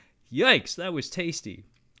like, yikes, that was tasty.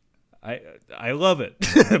 I love it.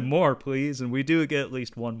 More, please. And we do get at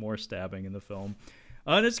least one more stabbing in the film.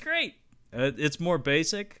 And it's great. It's more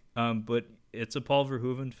basic, but it's a Paul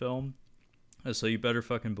Verhoeven film, so you better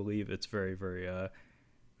fucking believe it's very, very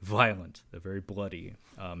violent, very bloody.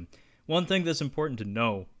 One thing that's important to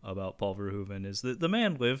know about Paul Verhoeven is that the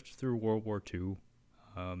man lived through World War II.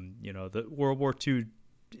 You know, the World War II,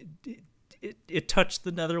 it touched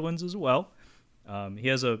the Netherlands as well. He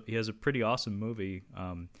has a pretty awesome movie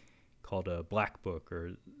called Black Book,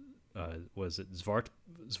 or was it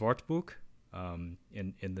Zwartboek?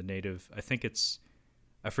 In the native, I think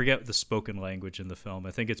I forget the spoken language in the film.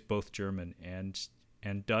 I think it's both German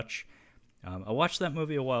and Dutch. I watched that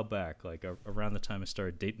movie a while back, like around the time I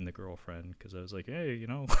started dating the girlfriend, because I was like, hey, you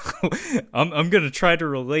know, I'm gonna try to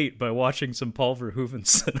relate by watching some Paul Verhoeven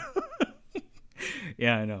cinema.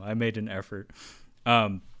 Yeah, I know, I made an effort.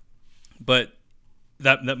 But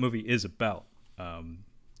that movie is about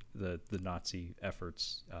the Nazi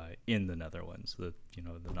efforts in the Netherlands, the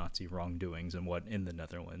Nazi wrongdoings and what in the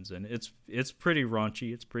Netherlands, and it's pretty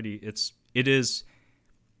raunchy. It is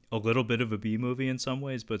a little bit of a B movie in some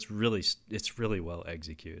ways, but it's really well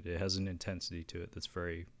executed. It has an intensity to it that's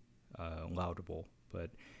very laudable. But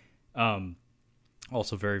Um,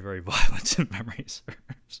 Also very, very violent in memory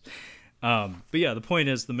serves. But yeah, the point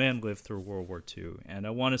is the man lived through World War II, and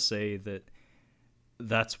I want to say that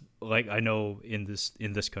that's like, I know in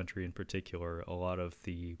this country in particular, a lot of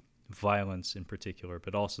the violence in particular,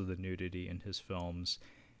 but also the nudity in his films,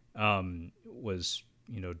 was,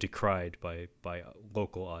 decried by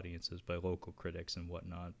local audiences, by local critics and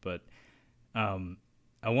whatnot. But um,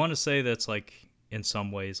 I want to say that's like in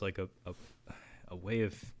some ways like a way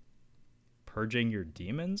of purging your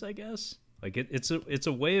demons, I guess. Like it's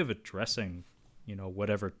a way of addressing,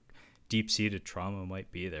 whatever deep-seated trauma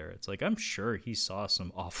might be there. It's like, I'm sure he saw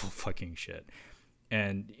some awful fucking shit.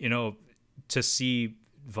 And, to see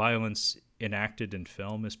violence enacted in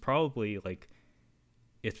film is probably like,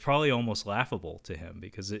 it's probably almost laughable to him,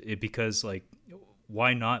 because because like,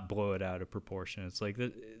 why not blow it out of proportion? It's like,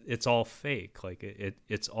 it's all fake. Like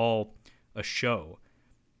it's all a show.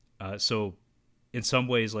 So in some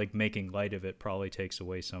ways, like, making light of it probably takes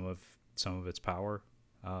away some of its power.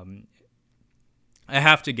 I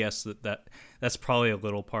have to guess that's probably a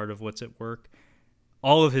little part of what's at work.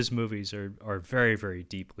 All of his movies are very, very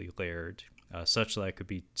deeply layered, such that I could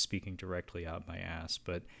be speaking directly out my ass.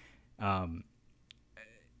 But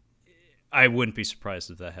I wouldn't be surprised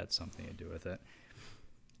if that had something to do with it.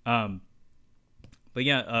 But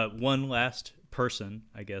yeah, one last person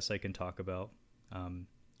I guess I can talk about,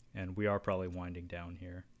 and we are probably winding down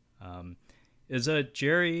here, is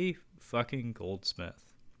Jerry fucking Goldsmith.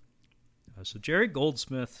 So Jerry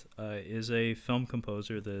Goldsmith is a film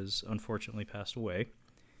composer that has unfortunately passed away.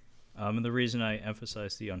 And the reason I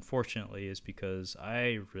emphasize the unfortunately is because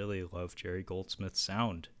I really love Jerry Goldsmith's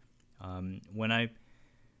sound. When I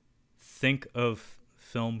think of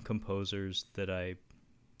film composers that I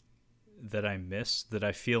miss, that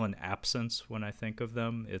I feel an absence when I think of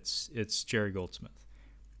them, it's Jerry Goldsmith,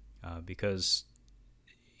 because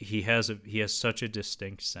he has such a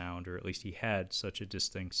distinct sound, or at least he had such a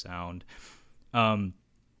distinct sound, and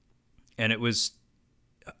it was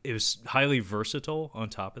highly versatile. On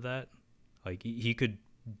top of that, like, he could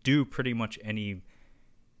do pretty much any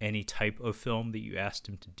type of film that you asked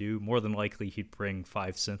him to do. More than likely, he'd bring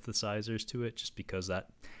 5 synthesizers to it, just because that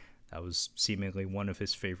was seemingly one of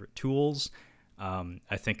his favorite tools.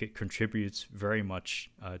 I think it contributes very much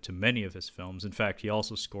to many of his films. In fact, he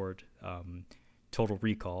also scored Total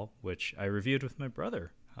Recall, which I reviewed with my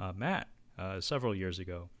brother, Matt, several years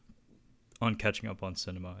ago on Catching Up on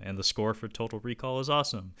Cinema. And the score for Total Recall is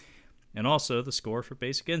awesome. And also the score for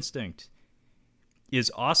Basic Instinct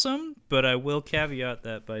is awesome, but I will caveat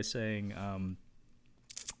that by saying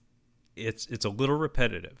it's a little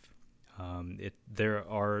repetitive. There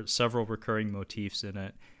are several recurring motifs in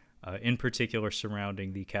it, in particular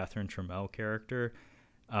surrounding the Catherine Trammell character,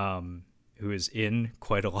 who is in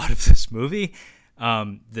quite a lot of this movie,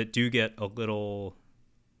 that do get a little...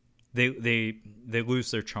 They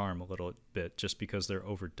lose their charm a little bit just because they're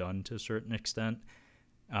overdone to a certain extent.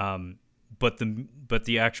 But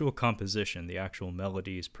the actual composition, the actual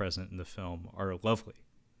melodies present in the film are lovely.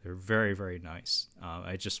 They're very, very nice.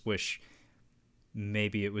 I just wish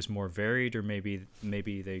maybe it was more varied, or maybe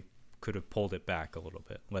they could have pulled it back a little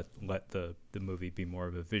bit. Let the movie be more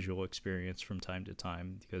of a visual experience from time to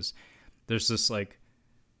time, because there's this like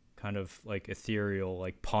kind of like ethereal,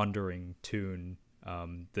 like pondering tune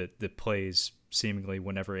that plays seemingly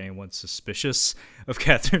whenever anyone's suspicious of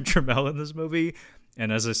Catherine Trammell in this movie.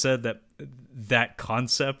 And as I said, that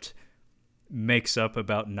concept makes up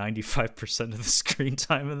about 95% of the screen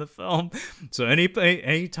time in the film. So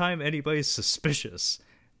anytime anybody's suspicious,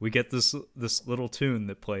 we get this little tune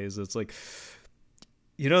that plays. It's like,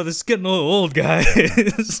 this is getting a little old, guys.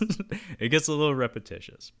 It gets a little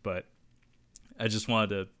repetitious, but I just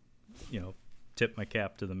wanted to, tip my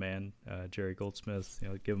cap to the man, Jerry Goldsmith,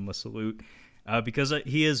 give him a salute, because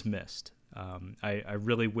he is missed. I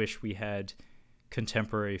really wish we had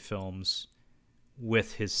contemporary films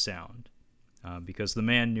with his sound, because the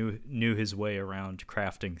man knew his way around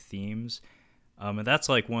crafting themes, and that's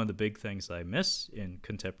like one of the big things that I miss in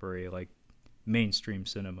contemporary, like mainstream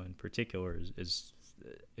cinema in particular, is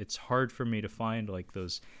it's hard for me to find like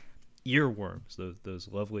those earworms, those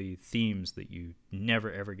lovely themes that you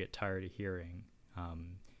never ever get tired of hearing.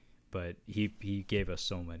 But he gave us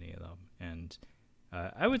so many of them, and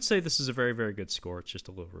I would say this is a very, very good score. It's just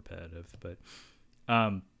a little repetitive, but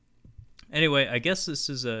anyway, I guess this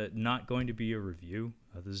is not going to be a review.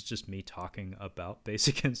 This is just me talking about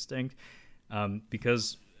Basic Instinct,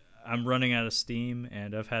 because I'm running out of steam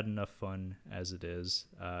and I've had enough fun as it is.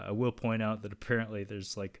 I will point out that apparently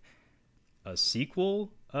there's like a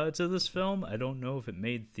sequel to this film. I don't know if it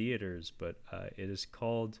made theaters, but it is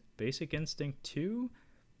called Basic Instinct 2.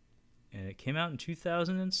 and it came out in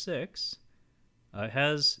 2006. It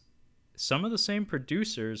has some of the same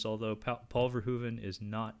producers, although Paul Verhoeven is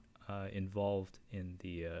not involved in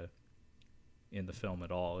the film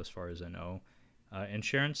at all, as far as I know. And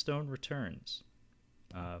Sharon Stone returns.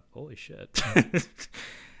 Holy shit.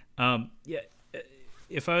 Yeah,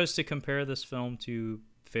 if I was to compare this film to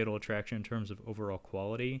Fatal Attraction in terms of overall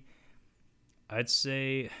quality, I'd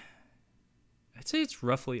say it's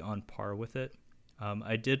roughly on par with it.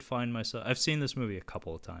 I did find myself... I've seen this movie a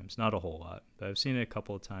couple of times. Not a whole lot, but I've seen it a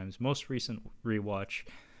couple of times. Most recent rewatch,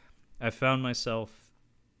 I found myself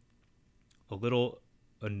a little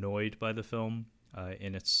annoyed by the film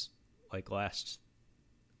in its like last...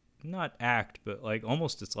 not act, but like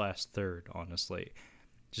almost its last third, honestly.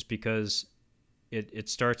 Just because it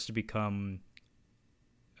starts to become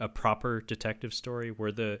a proper detective story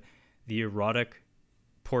where the erotic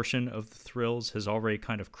portion of the thrills has already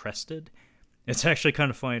kind of crested. It's actually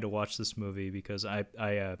kind of funny to watch this movie because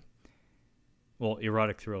well,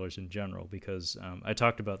 erotic thrillers in general, because I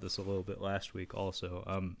talked about this a little bit last week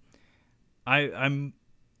also.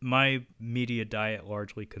 My media diet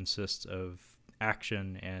largely consists of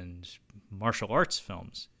action and martial arts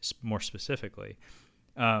films, more specifically.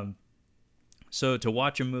 So to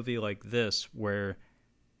watch a movie like this where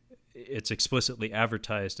it's explicitly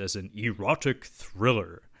advertised as an erotic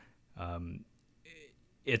thriller,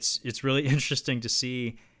 it's really interesting to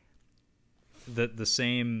see the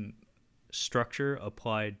same structure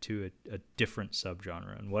applied to a different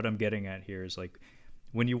subgenre. And what I'm getting at here is, like,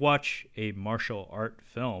 when you watch a martial art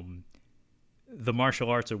film, the martial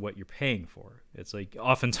arts are what you're paying for. It's like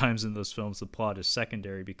oftentimes in those films the plot is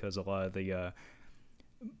secondary because a lot of the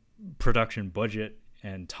production budget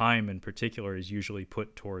and time in particular is usually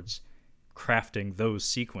put towards crafting those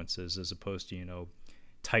sequences as opposed to, you know,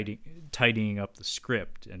 tidying up the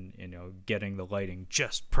script and, you know, getting the lighting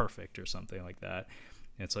just perfect or something like that.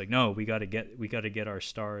 And it's like, no, we got to get our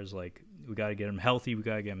stars, like, we got to get them healthy, we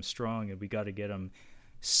got to get them strong, and we got to get them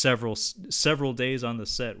several days on the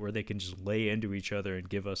set where they can just lay into each other and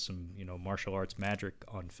give us some, you know, martial arts magic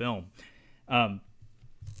on film.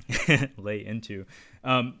 Lay into.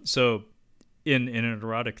 So in an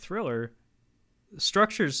erotic thriller,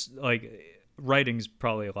 structures, like, writing's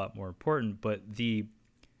probably a lot more important, but the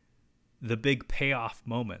big payoff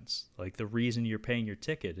moments, like the reason you're paying your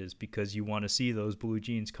ticket is because you want to see those blue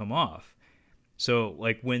jeans come off. So,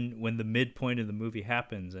 like, when the midpoint of the movie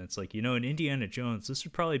happens, and it's like, you know, in Indiana Jones, this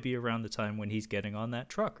would probably be around the time when he's getting on that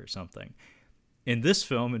truck or something. In this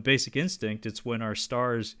film, in Basic Instinct, it's when our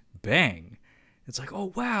stars bang. It's like,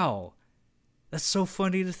 oh, wow. That's so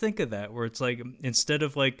funny to think of that, where it's like, instead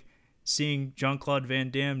of, like, seeing Jean-Claude Van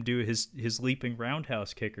Damme do his leaping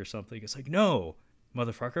roundhouse kick or something, it's like, no,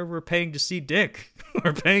 motherfucker, we're paying to see dick.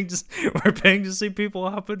 we're paying to see people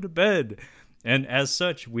hop into bed. And as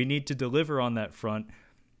such, we need to deliver on that front,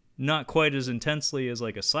 not quite as intensely as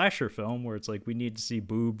like a slasher film where it's like we need to see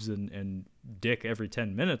boobs and dick every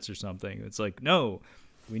 10 minutes or something. It's like, no,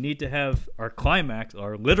 we need to have our climax,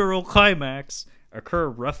 our literal climax, occur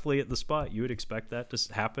roughly at the spot you would expect that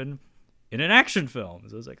to happen in an action film.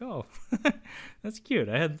 So I was like, oh, that's cute.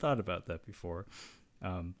 I hadn't thought about that before.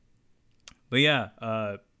 But yeah,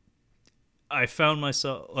 I found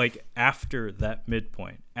myself, like, after that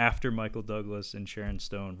midpoint, after Michael Douglas and Sharon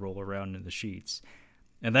Stone roll around in the sheets,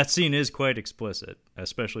 and that scene is quite explicit,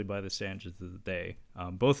 especially by the standards of the day.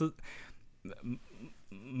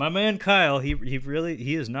 My man Kyle,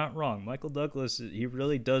 he is not wrong. Michael Douglas, he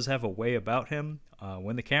really does have a way about him.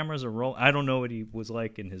 When the cameras are rolling, I don't know what he was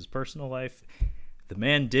like in his personal life. The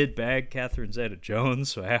man did bag Catherine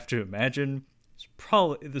Zeta-Jones, so I have to imagine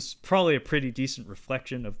this is probably a pretty decent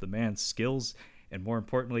reflection of the man's skills and, more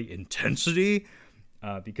importantly, intensity.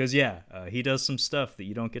 Because he does some stuff that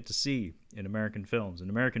you don't get to see in American films, in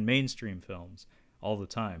American mainstream films, all the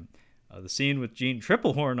time. The scene with Jeanne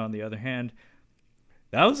Tripplehorn, on the other hand,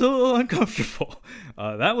 that was a little uncomfortable.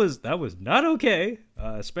 That was not okay,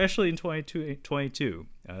 especially in 2022.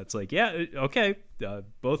 It's like, yeah, okay,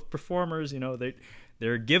 both performers, you know,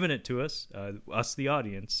 they're giving it to us, us the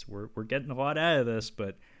audience. We're getting a lot out of this,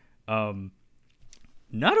 but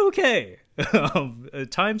not okay.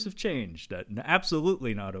 Times have changed.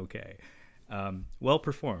 Absolutely not okay. Well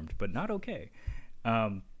performed, but not okay.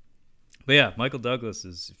 But yeah, Michael Douglas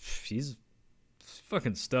he's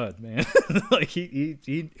fucking stud, man. Like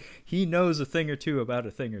he knows a thing or two about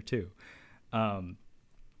a thing or two,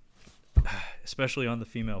 especially on the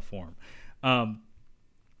female form.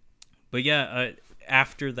 But yeah,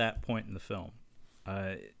 after that point in the film,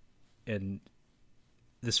 and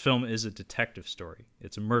this film is a detective story.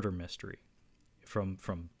 It's a murder mystery from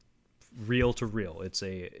reel to reel. It's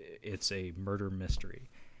a murder mystery.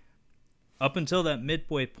 Up until that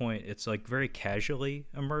midway point, it's like very casually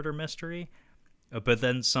a murder mystery. But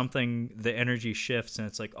then the energy shifts and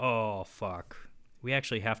it's like, oh, fuck. We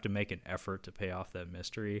actually have to make an effort to pay off that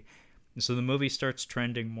mystery. And so the movie starts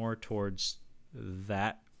trending more towards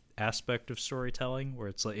that aspect of storytelling, where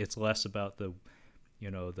it's less about the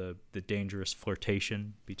dangerous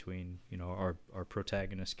flirtation between, our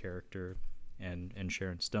protagonist character and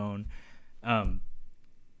Sharon Stone.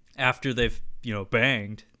 After they've,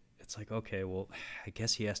 banged, it's like, okay, well, I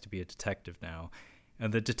guess he has to be a detective now.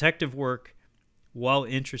 And the detective work, while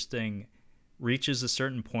interesting, reaches a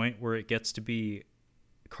certain point where it gets to be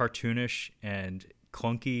cartoonish and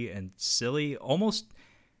clunky and silly, almost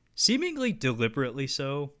seemingly deliberately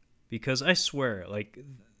so, because I swear, like,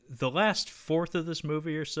 the last fourth of this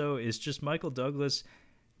movie or so is just Michael Douglas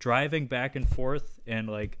driving back and forth and,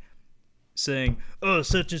 like, saying, oh,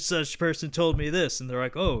 such and such person told me this, and they're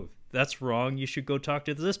like, oh, that's wrong, you should go talk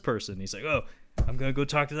to this person. He's like, oh, I'm gonna go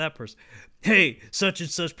talk to that person. Hey, such and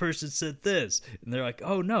such person said this, and they're like,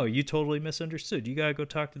 oh no, you totally misunderstood, you gotta go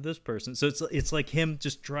talk to this person. So it's like him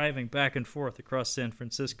just driving back and forth across San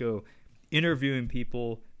Francisco, interviewing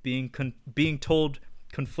people, being told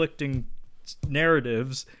conflicting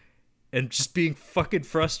narratives, and just being fucking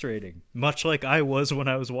frustrating, much like I was when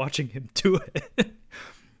I was watching him do it.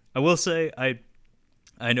 I will say,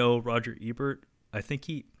 I know Roger Ebert, I think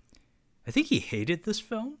he hated this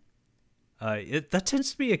film. That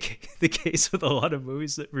tends to be the case with a lot of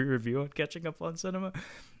movies that we review on Catching Up on Cinema.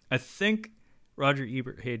 I think Roger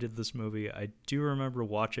Ebert hated this movie. I do remember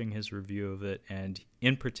watching his review of it, and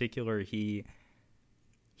in particular, he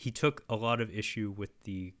took a lot of issue with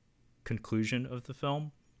the conclusion of the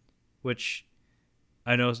film, which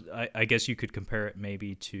I guess you could compare it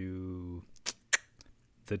maybe to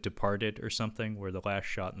The Departed or something, where the last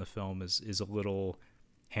shot in the film is a little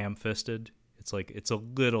ham-fisted. It's like, it's a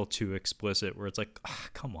little too explicit, where it's like,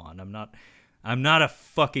 come on, I'm not a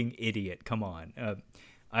fucking idiot. Come on.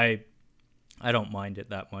 I don't mind it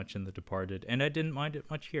that much in The Departed, and I didn't mind it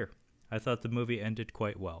much here. I thought the movie ended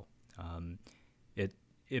quite well.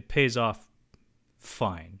 It pays off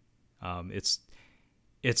fine. It's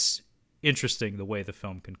interesting the way the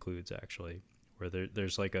film concludes, actually, where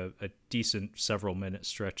there's like a decent several minute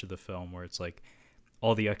stretch of the film where it's like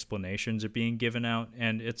all the explanations are being given out,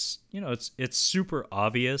 and it's super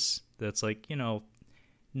obvious that's like,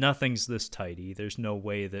 nothing's this tidy. There's no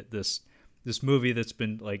way that this movie that's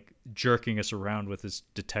been like jerking us around with this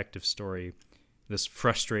detective story, this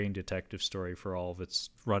frustrating detective story for all of its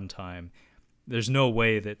runtime, there's no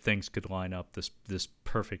way that things could line up this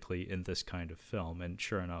perfectly in this kind of film. And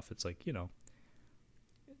sure enough, it's like,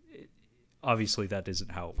 obviously that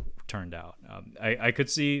isn't how it turned out. I can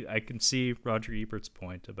see Roger Ebert's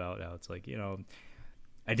point about how it's like,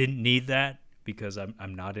 I didn't need that because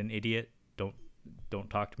I'm not an idiot. Don't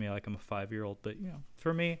talk to me like I'm a 5-year-old. But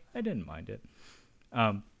for me, I didn't mind it.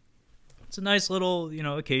 It's a nice little,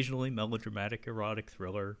 occasionally melodramatic erotic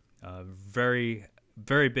thriller. Very,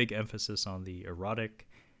 very big emphasis on the erotic.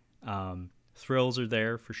 Thrills are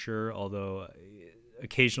there for sure, although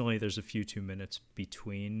occasionally there's a few too many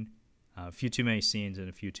scenes and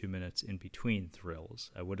a few 2 minutes in between thrills.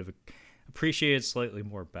 I would have appreciated slightly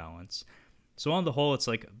more balance. So on the whole, it's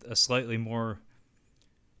like a slightly more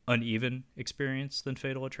uneven experience than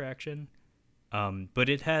Fatal Attraction, but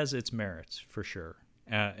it has its merits for sure.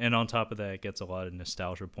 And on top of that, it gets a lot of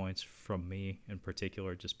nostalgia points from me in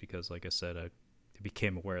particular, just because, like I said, I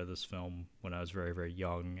became aware of this film when I was very, very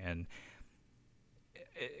young, and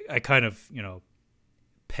I kind of,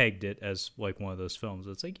 pegged it as like one of those films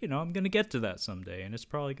that's like, I'm going to get to that someday, and it's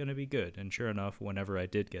probably going to be good. And sure enough, whenever I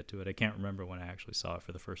did get to it, I can't remember when I actually saw it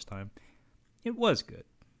for the first time, it was good.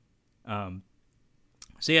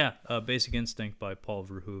 So yeah, Basic Instinct by Paul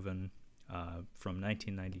Verhoeven, from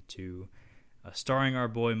 1992, starring our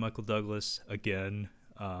boy Michael Douglas again,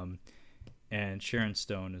 and Sharon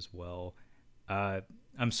Stone as well.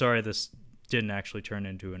 I'm sorry this didn't actually turn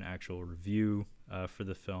into an actual review for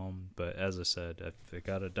the film, but as I said, I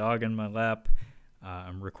got a dog in my lap.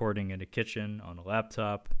 I'm recording in a kitchen on a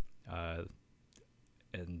laptop,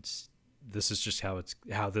 and this is just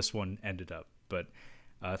how this one ended up. But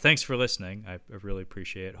thanks for listening. I really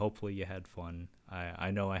appreciate it. Hopefully you had fun.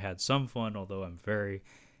 I know I had some fun, although I'm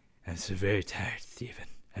so very tired, Stephen.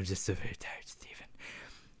 I'm just so very tired,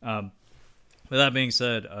 Stephen. With that being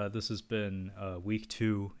said, this has been week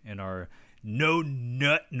 2 in our No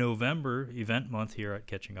Nut November event month here at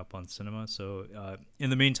Catching Up on Cinema. So in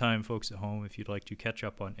the meantime, folks at home, if you'd like to catch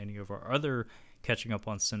up on any of our other catching up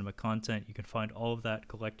on cinema content. You can find all of that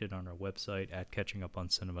collected on our website at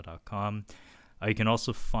catchinguponcinema.com. You can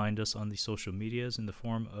also find us on the social medias in the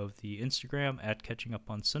form of the Instagram at Catching Up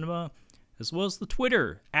on Cinema, as well as the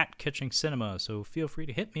Twitter at Catching Cinema. So feel free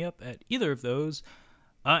to hit me up at either of those.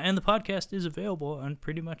 And the podcast is available on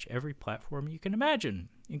pretty much every platform you can imagine,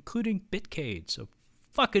 including Bitcade. So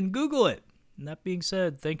fucking Google it. And that being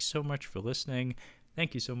said, thanks so much for listening.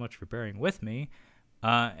 Thank you so much for bearing with me.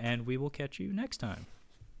 And we will catch you next time.